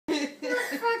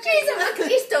Jesus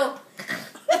Cristo!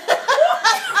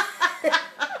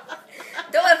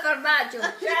 Dollar formaggio.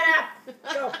 Shut up.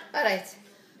 Go. Alright.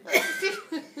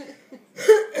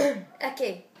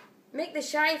 Okay. Make the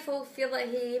shy folk feel at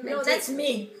home. No, that's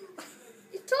me.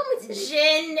 You told me to.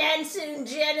 Jen, Nancy, and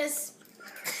Janice.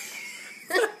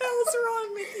 What the hell's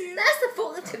wrong with you? That's the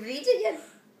folk that to read it,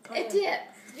 you idiot.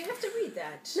 You have to read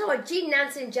that. No, Jean,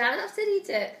 Nancy, and Janet have to read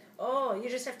it. Oh, you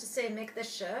just have to say make the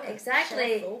show.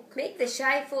 Exactly. Shy folk. Make the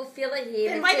shy folk feel at home.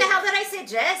 Then why the hell did I say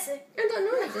Jesse? I don't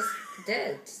know. I just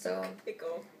did. So.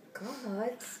 Go.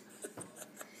 God.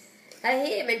 I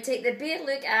hate him and take the bare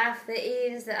look off the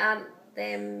ears that aren't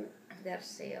them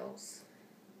themselves.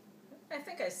 I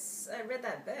think I read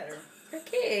that better.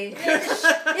 Okay.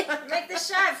 Make the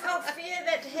shy folk fear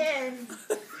that him.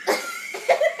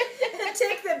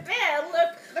 Take the bad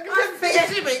look. Look at the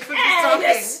face she makes when she's talking.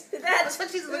 Yes, That's when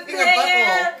she's looking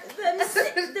at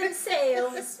butthole.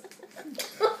 Themselves.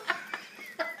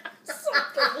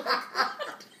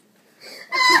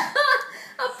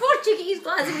 A Portuguese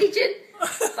Glaswegian.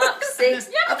 Fuck's sakes.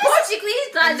 A Portuguese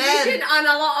Glaswegian on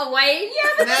a lot of wine.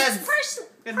 Yeah, but Ned. this is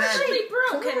Good partially Ned.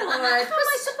 broken. God. How am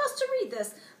I supposed to read this?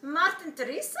 Martin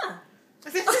Teresa.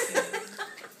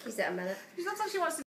 Give that a minute. She's not saying she wants to